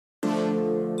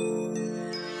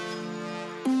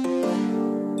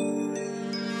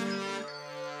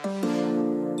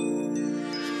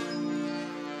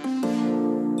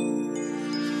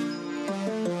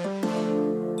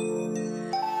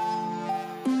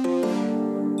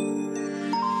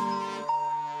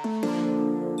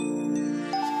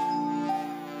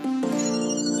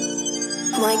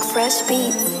Like fresh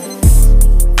beats.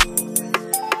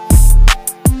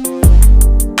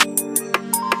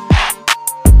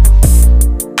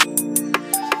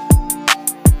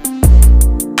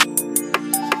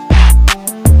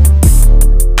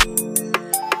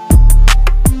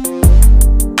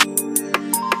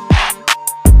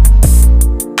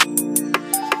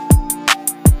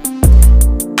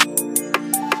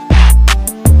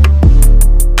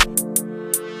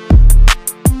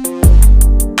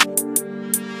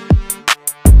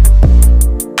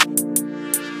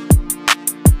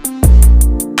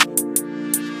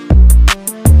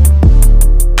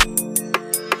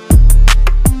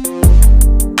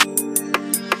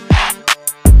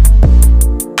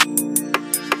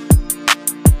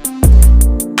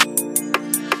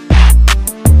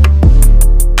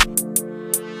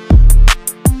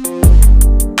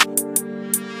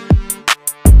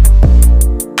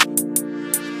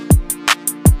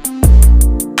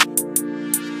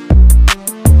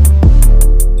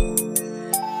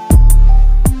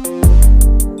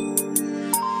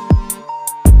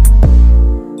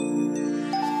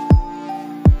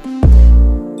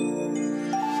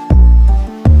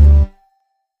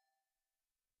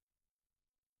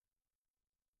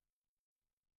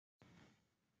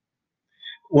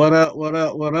 What up? What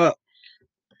up? What up?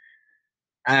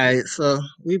 All right, so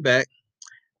we back.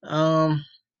 Um,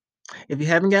 if you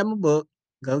haven't got my book,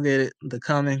 go get it. The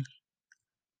Coming,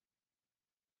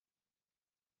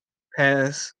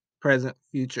 Past, Present,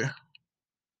 Future.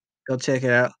 Go check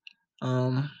it out.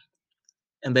 Um,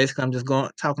 and basically, I'm just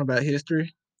going talking about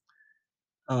history.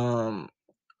 Um,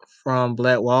 from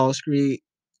Black Wall Street,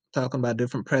 talking about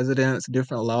different presidents,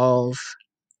 different laws,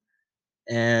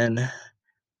 and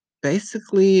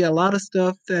basically a lot of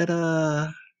stuff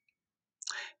that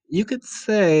you could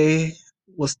say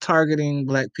was targeting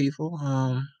Black people.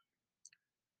 A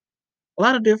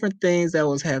lot of different things that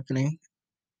was happening.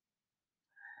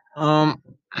 Um,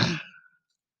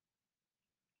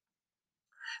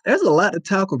 there's a lot to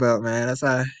talk about, man, as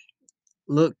I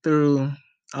look through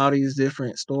all these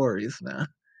different stories now.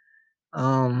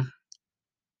 Um,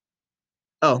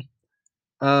 oh,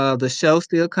 the show's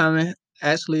still coming.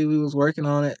 Actually, we was working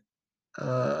on it.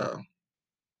 Uh,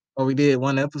 or we did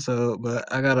one episode, but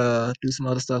I gotta do some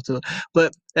other stuff too.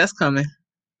 But that's coming.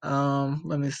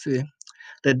 Let me see.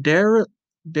 The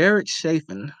Derek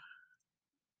Chafin.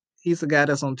 He's the guy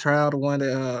that's on trial. The one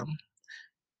that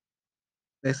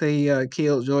they say he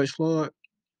killed George Floyd.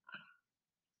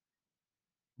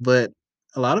 But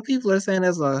a lot of people are saying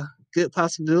there's a good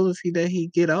possibility that he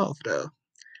get off though.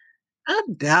 I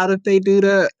doubt if they do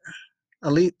that.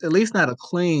 At least not a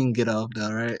clean get off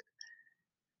though, right?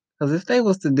 Because if they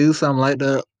was to do something like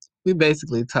that, we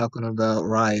basically talking about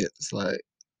riots, like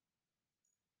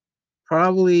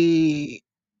probably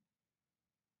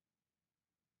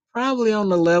probably on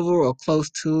the level or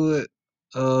close to it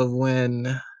of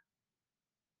when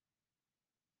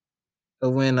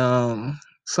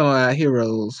some of our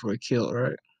heroes were killed,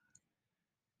 right?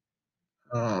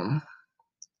 Um,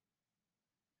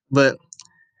 but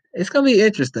it's gonna be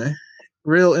interesting,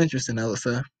 real interesting, I would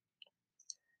say,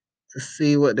 to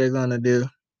see what they're gonna do.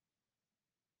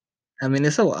 I mean,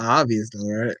 it's so obvious though,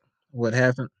 right? What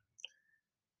happened.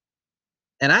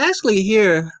 And I actually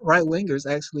hear right wingers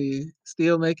actually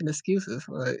still making excuses.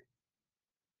 Like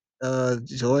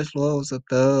George Floyd was a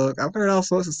thug. I've heard all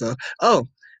sorts of stuff. Oh,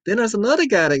 then there's another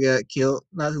guy that got killed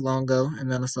not too long ago in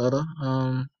Minnesota.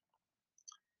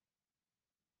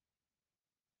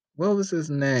 What was his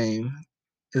name?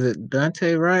 Is it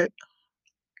Dante Wright?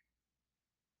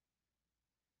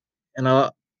 And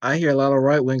I hear a lot of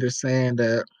right wingers saying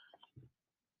that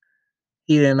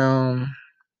he didn't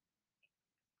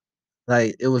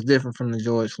like it was different from the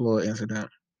George Floyd incident.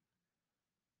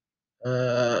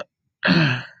 Uh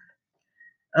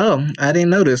oh, I didn't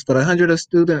know this, but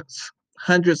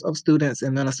hundreds of students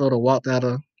in Minnesota walked out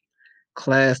of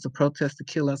class to protest the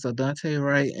killings of Dante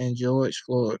Wright and George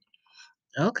Floyd.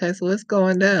 Okay, so it's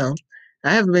going down.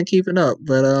 I haven't been keeping up,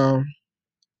 but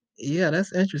yeah,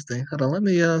 that's interesting. Hold on, let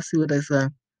me see what they say.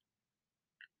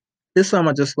 This time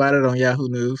I just spotted on Yahoo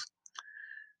News,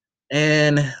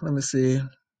 and let me see.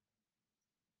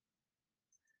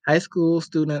 High school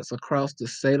students across the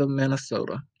state of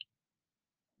Minnesota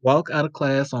walk out of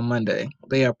class on Monday.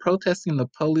 They are protesting the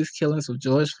police killings of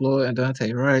George Floyd and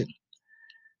Dante Wright.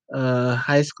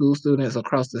 High school students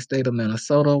across the state of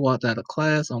Minnesota walked out of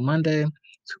class on Monday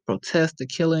to protest the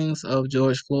killings of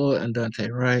George Floyd and Dante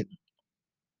Wright.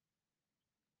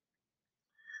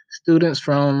 Students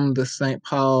from the St.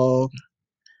 Paul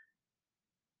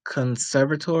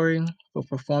Conservatory for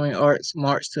Performing Arts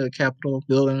marched to the Capitol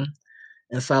building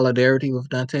in solidarity with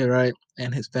Dante Wright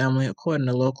and his family, according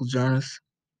to local journalists.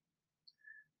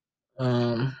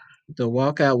 Um, the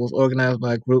walkout was organized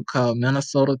by a group called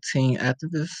Minnesota Teen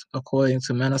Activists, according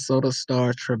to Minnesota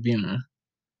Star Tribune.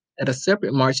 At a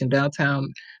separate march in downtown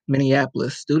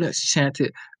Minneapolis, students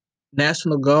chanted,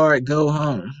 "National Guard, go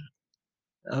home."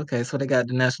 Okay, so they got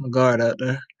the National Guard out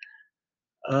there.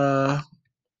 Uh,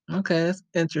 okay, that's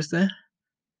interesting.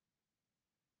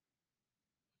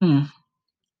 Hmm,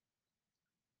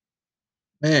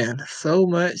 man, so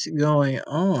much going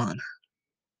on.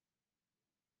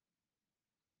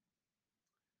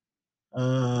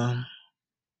 Um,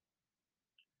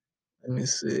 let me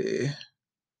see.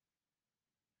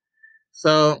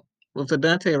 So with the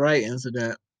Dante Wright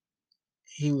incident,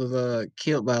 he was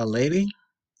killed by a lady,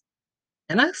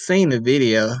 and I seen the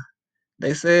video.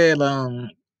 They said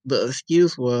the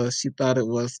excuse was she thought it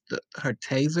was her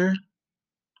taser,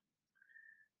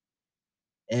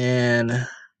 and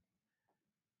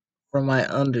from my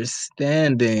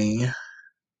understanding,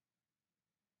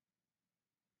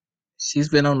 she's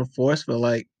been on the force for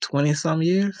like 20 some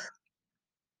years,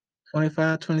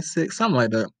 25, 26, something like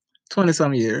that. 20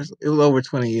 some years. It was over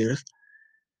 20 years.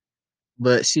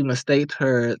 But she mistaked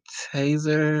her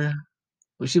taser.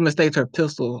 Well, she mistaked her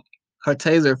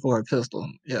taser for a pistol.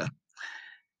 Yeah.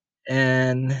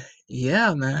 And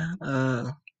yeah, man.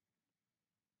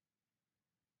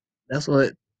 That's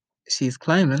what she's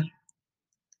claiming,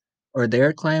 or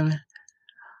they're claiming.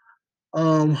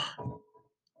 Um,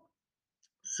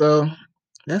 so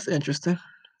that's interesting.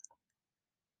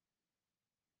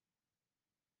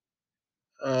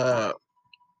 Uh,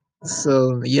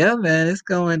 so yeah, man, it's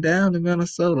going down in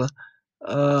Minnesota.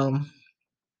 Um,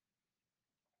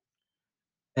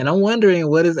 and I'm wondering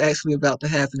what is actually about to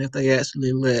happen if they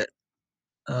actually let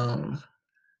um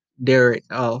Derek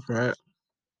off, right?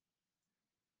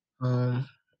 Um,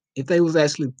 if they was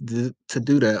actually to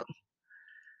do that,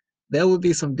 that would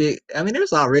be some big. I mean,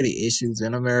 there's already issues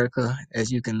in America,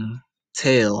 as you can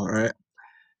tell, right?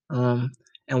 Um,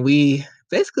 and we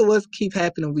basically what keep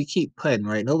happening, we keep putting,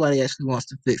 right? Nobody actually wants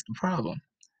to fix the problem.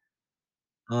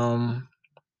 Um,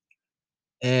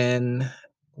 and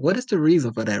what is the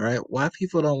reason for that, right? Why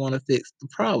people don't want to fix the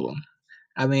problem?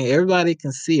 I mean, everybody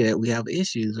can see that we have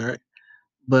issues, right?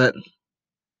 But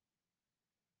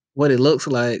what it looks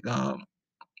like,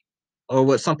 or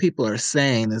what some people are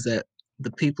saying, is that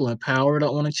the people in power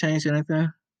don't want to change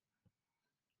anything.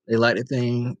 They like the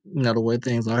thing, the way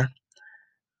things are.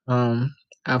 Um,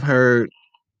 I've heard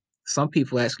some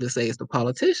people actually say it's the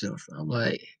politicians. I'm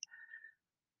like,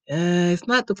 it's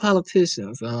not the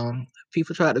politicians.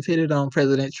 People try to pin it on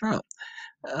President Trump.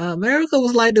 America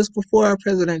was like this before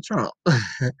President Trump.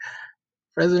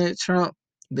 President Trump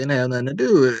didn't have nothing to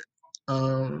do with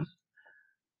it.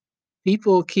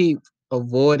 People keep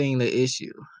avoiding the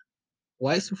issue.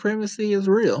 White supremacy is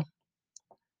real.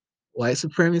 White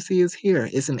supremacy is here.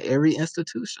 It's in every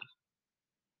institution.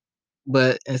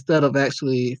 But instead of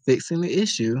actually fixing the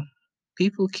issue,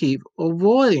 people keep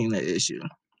avoiding the issue.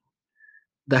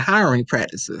 The hiring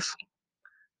practices.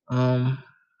 Um,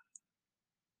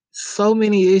 so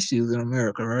many issues in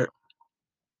America, right?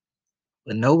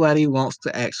 But nobody wants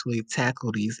to actually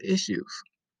tackle these issues.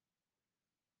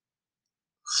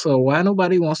 So why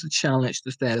nobody wants to challenge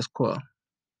the status quo?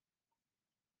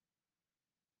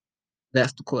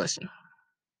 That's the question.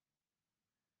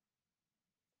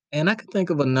 And I can think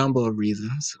of a number of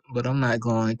reasons, but I'm not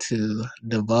going to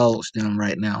divulge them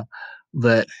right now.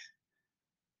 But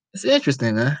it's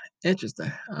interesting, man.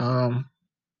 Interesting.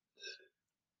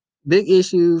 Big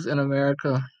issues in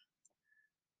America.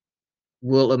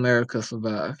 Will America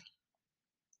survive?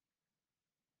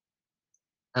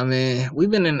 I mean,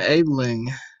 we've been enabling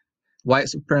white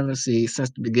supremacy since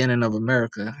the beginning of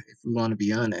America, if we want to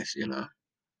be honest.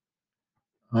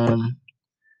 Um,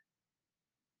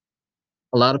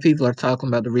 a lot of people are talking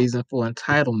about the reason for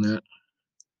entitlement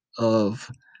of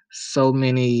so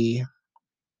many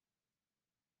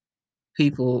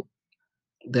people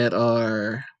that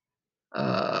are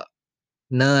uh,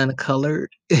 non-colored,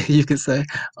 you could say.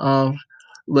 Um,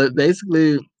 but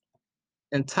basically,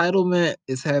 entitlement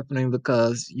is happening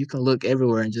because you can look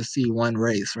everywhere and just see one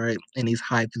race, right, in these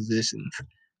high positions,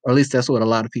 or at least that's what a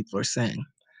lot of people are saying.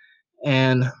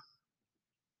 And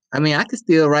I mean, I could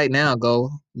still right now go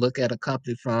look at a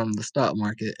company from the stock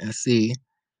market and see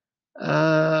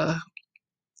uh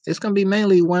it's gonna be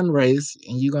mainly one race,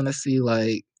 and you're gonna see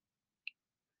like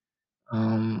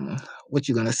um what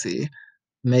you're gonna see.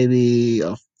 Maybe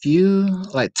a few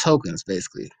like tokens,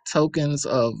 basically. Tokens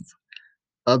of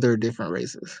other different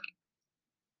races.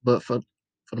 But for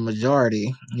the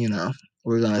majority,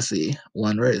 we're gonna see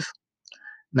one race,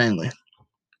 mainly.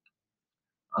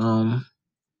 Um,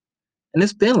 and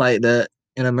it's been like that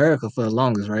in America for the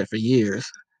longest, right? For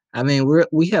years. I mean,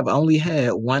 we have only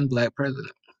had one black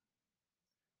president,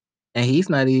 and he's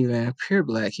not even pure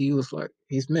black. He was like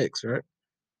he's mixed, right?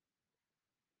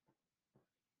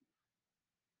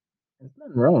 There's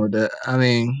nothing wrong with that. I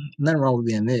mean, nothing wrong with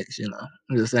being mixed, you know.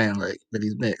 I'm just saying, like, but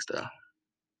he's mixed though.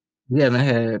 We haven't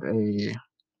had a,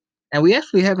 and we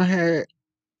actually haven't had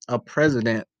a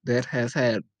president that has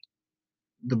had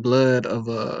the blood of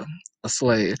a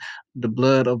slave, the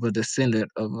blood of a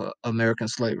descendant of American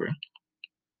slavery.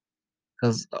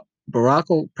 Because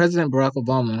President Barack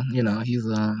Obama, you know,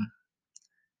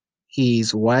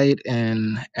 he's white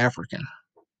and African,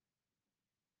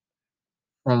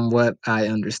 from what I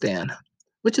understand,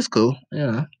 which is cool, you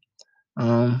know.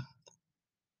 Um,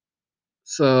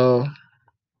 so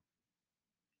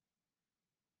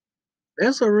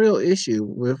there's a real issue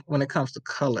with when it comes to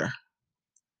color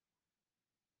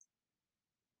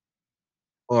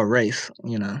or race,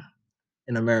 you know,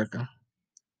 in America,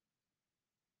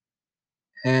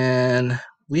 and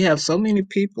we have so many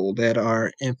people that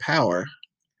are in power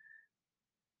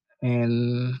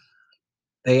and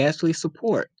they actually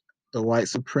support the white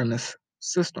supremacist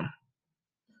system.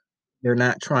 They're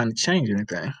not trying to change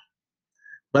anything.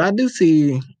 But I do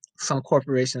see some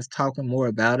corporations talking more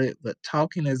about it, but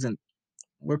talking isn't,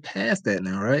 we're past that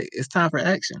now, right? It's time for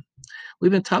action.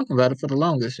 We've been talking about it for the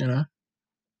longest, you know.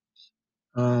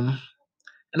 Um,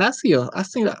 and I see a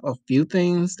few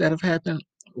things that have happened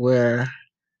where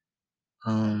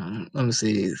let me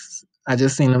see. I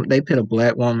just seen them they put a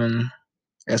black woman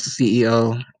as the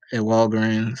CEO at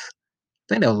Walgreens. I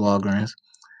think that was Walgreens.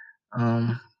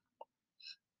 Um,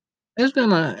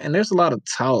 there's a lot of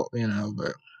talk, you know,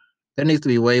 but there needs to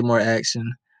be way more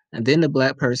action. And then the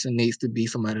black person needs to be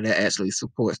somebody that actually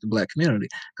supports the black community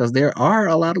because there are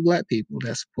a lot of black people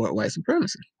that support white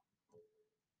supremacy.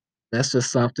 That's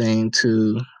just something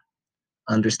to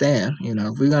understand. You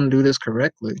know, if we're going to do this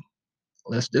correctly,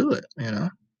 let's do it, you know.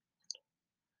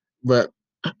 But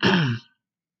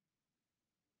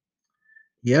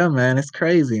yeah, man, it's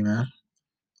crazy, man.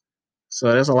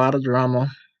 So there's a lot of drama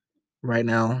right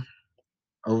now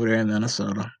over there in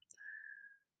Minnesota.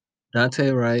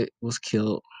 Dante Wright was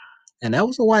killed, and that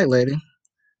was a white lady.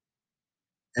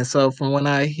 And so from when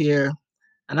I hear,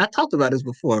 and I talked about this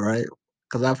before, right?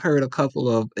 Because I've heard a couple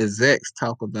of execs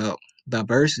talk about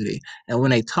diversity, and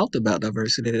when they talked about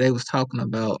diversity, they was talking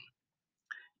about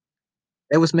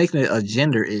they was making it a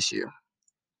gender issue,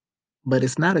 but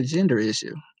it's not a gender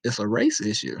issue; it's a race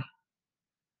issue.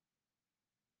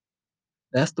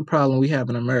 That's the problem we have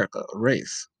in America: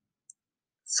 race.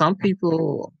 Some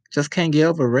people just can't get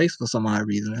over race for some odd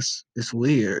reason. It's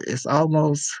weird. It's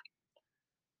almost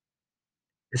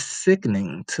it's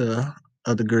sickening to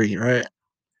a degree, right?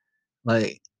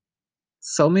 Like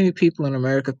so many people in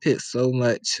America put so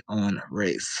much on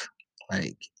race.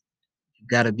 Like you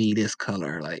gotta be this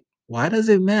color. Like, why does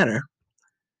it matter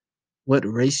what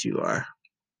race you are?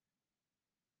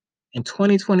 In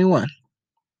 2021,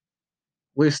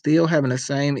 we're still having the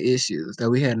same issues that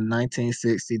we had in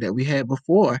 1960, that we had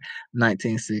before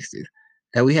 1960,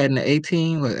 that we had in the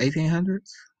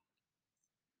 1800s.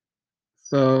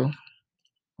 So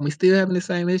we still having the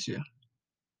same issue.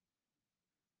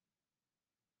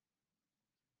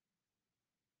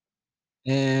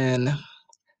 And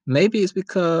maybe it's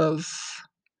because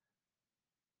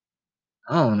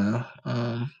I don't know.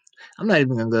 I'm not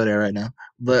even gonna go there right now.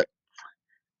 But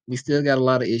we still got a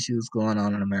lot of issues going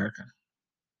on in America.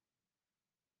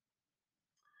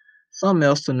 Something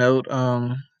else to note,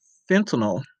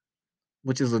 fentanyl,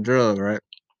 which is a drug, right?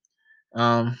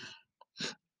 Um,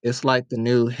 it's like the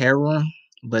new heroin,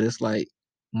 but it's like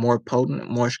more potent,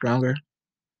 more stronger.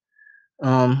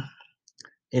 Um,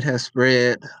 it has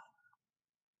spread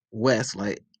west,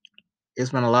 like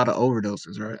it's been a lot of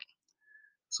overdoses, right?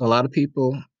 So a lot of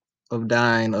people are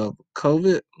dying of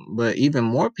COVID, but even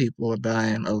more people are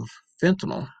dying of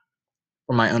fentanyl,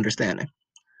 from my understanding.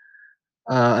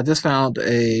 I just found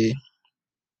a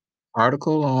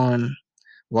article on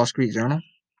Wall Street Journal,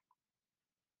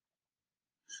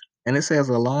 and it says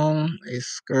along a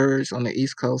scourge on the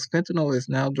East Coast, fentanyl is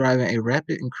now driving a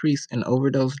rapid increase in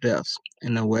overdose deaths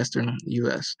in the western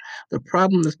U.S. The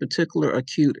problem is particularly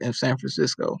acute in San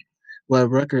Francisco, where a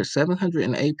record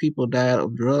 708 people died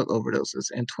of drug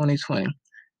overdoses in 2020,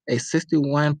 a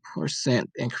 61%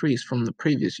 increase from the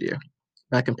previous year.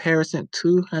 By comparison,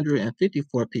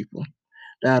 254 people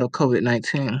died of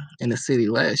COVID-19 in the city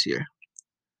last year.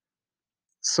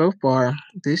 So far,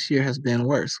 this year has been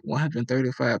worse.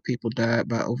 135 people died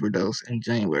by overdose in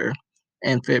January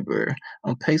and February,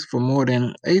 on pace for more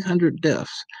than 800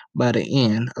 deaths by the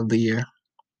end of the year.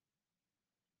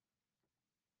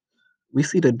 We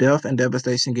see the death and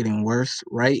devastation getting worse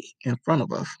right in front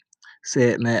of us,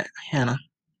 said Matt Hanna,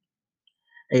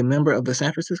 a member of the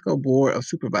San Francisco Board of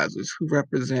Supervisors who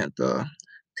represent the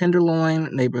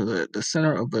Tenderloin neighborhood, the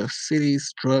center of the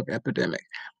city's drug epidemic,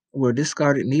 where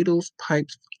discarded needles,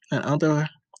 pipes, and other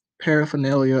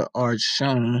paraphernalia are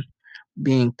shown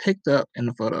being picked up in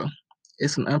the photo.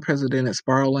 It's an unprecedented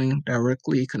spiraling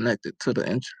directly connected to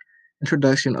the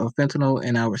introduction of fentanyl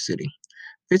in our city.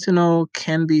 Fentanyl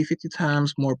can be 50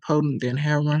 times more potent than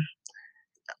heroin.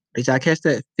 Did y'all catch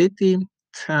that? 50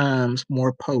 times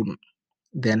more potent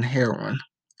than heroin.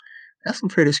 That's some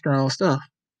pretty strong stuff.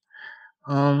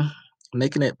 Um,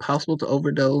 Making it possible to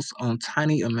overdose on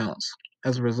tiny amounts.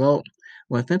 As a result,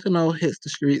 when fentanyl hits the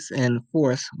streets in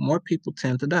force, more people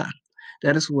tend to die.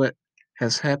 That is what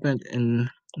has happened in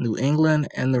New England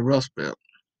and the Rust Belt,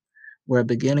 where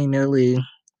beginning nearly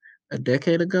a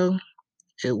decade ago,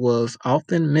 it was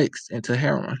often mixed into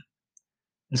heroin.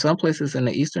 In some places in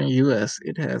the eastern US,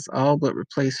 it has all but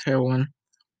replaced heroin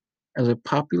as a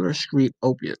popular street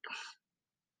opiate.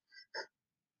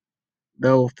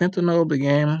 Though fentanyl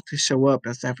began to show up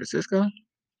in San Francisco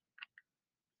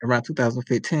around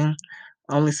 2015,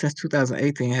 only since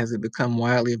 2018 has it become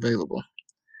widely available.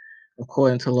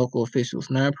 According to local officials,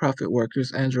 nonprofit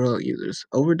workers, and drug users,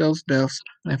 overdose deaths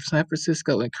in San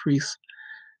Francisco increased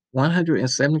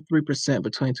 173%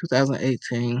 between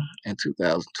 2018 and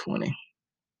 2020.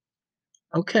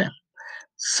 Okay,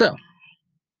 so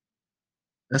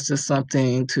that's just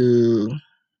something to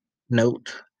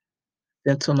note.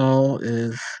 Fentanyl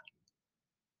is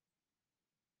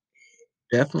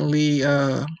definitely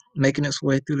making its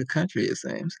way through the country, it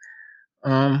seems.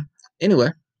 Um, anyway,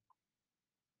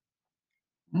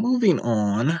 moving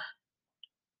on.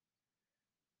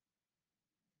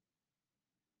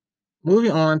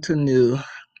 Moving on to new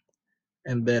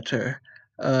and better.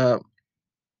 Uh,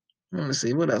 Let me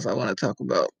see what else I want to talk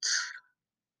about.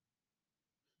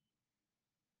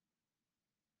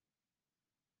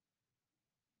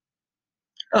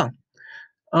 Oh,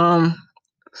 um,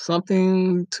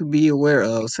 something to be aware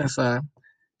of since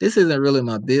this isn't really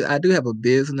my I do have a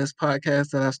business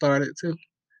podcast that I started too.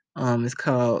 It's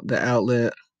called The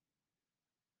Outlet,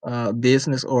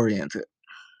 Business Oriented.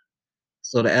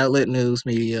 So the Outlet News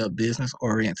Media, Business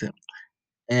Oriented,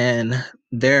 and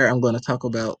there I'm going to talk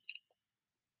about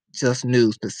just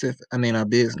news specific. I mean, our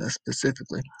business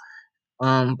specifically.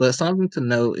 But something to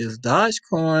note is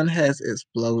Dogecoin has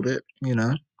exploded. You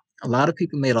know, a lot of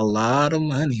people made a lot of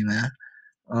money, man.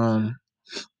 Um,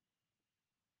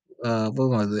 what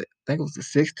was it? I think it was the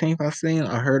 16th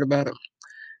I heard about it,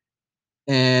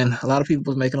 and a lot of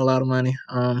people was making a lot of money.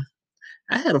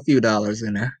 I had a few dollars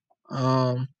in there.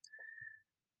 Um,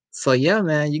 so yeah,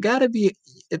 man, you gotta be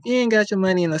if you ain't got your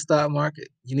money in the stock market,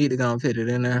 you need to go and put it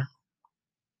in there.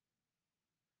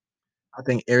 I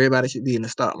think everybody should be in the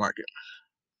stock market.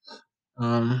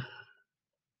 Um,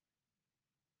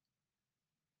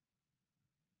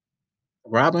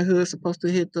 Robinhood is supposed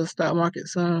to hit the stock market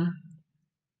soon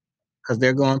because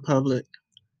they're going public.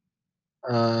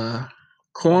 Uh,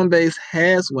 Coinbase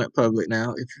has went public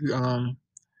now. If you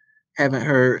haven't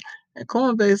heard, and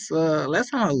Coinbase,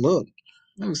 last time I looked,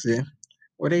 let me see,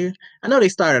 were they? I know they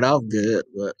started off good,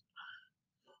 but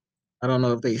I don't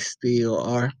know if they still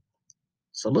are.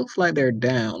 So it looks like they're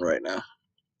down right now.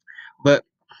 But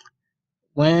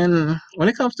when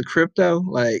it comes to crypto,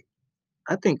 like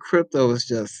I think crypto is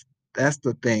just that's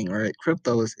the thing, right?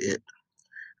 Crypto is it.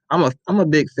 I'm a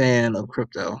big fan of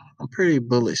crypto. I'm pretty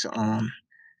bullish on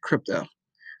crypto.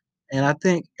 And I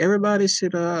think everybody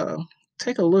should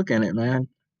take a look at it, man.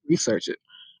 Research it.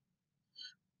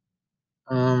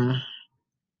 Um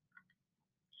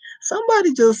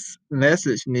Somebody just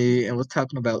messaged me and was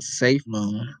talking about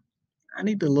SafeMoon. I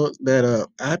need to look that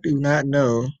up. I do not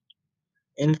know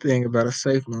anything about a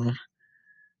SafeMoon.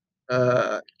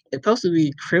 Uh it's supposed to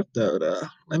be crypto though.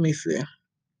 Let me see.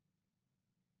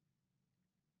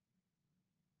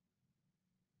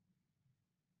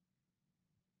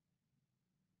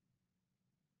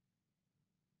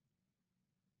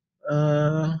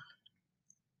 Uh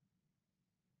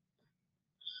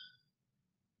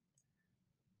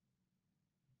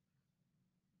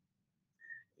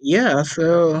yeah,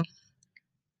 so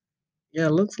yeah,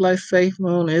 looks like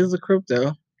SafeMoon is a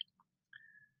crypto.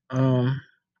 Um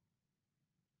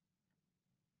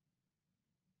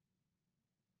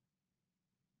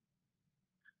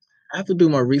I have to do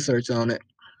more research on it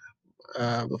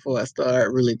before I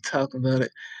start really talking about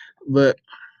it. But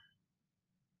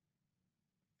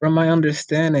from my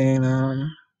understanding, oh,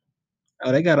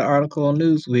 they got an article on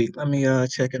Newsweek. Let me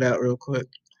check it out real quick.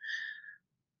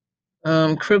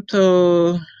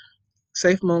 Crypto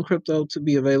SafeMoon crypto to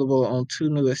be available on two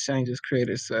new exchanges,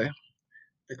 creators say.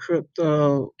 The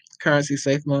cryptocurrency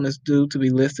SafeMoon is due to be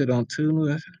listed on two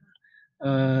new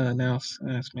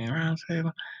announcement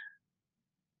roundtable.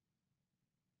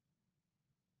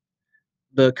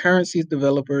 The currency's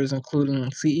developers,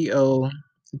 including CEO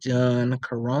John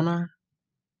Caroni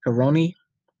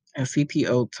and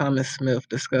CTO Thomas Smith,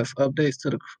 discussed updates to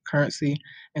the currency,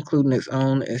 including its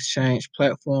own exchange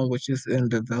platform, which is in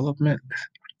development.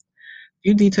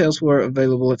 Few details were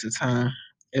available at the time.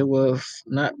 It was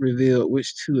not revealed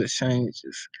which two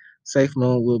exchanges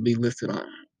SafeMoon will be listed on.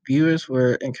 Viewers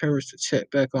were encouraged to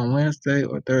check back on Wednesday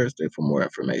or Thursday for more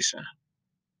information.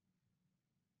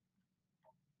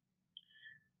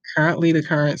 Currently, the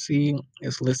currency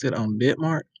is listed on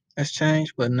Bitmart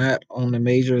Exchange, but not on the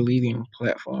major leading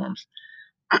platforms.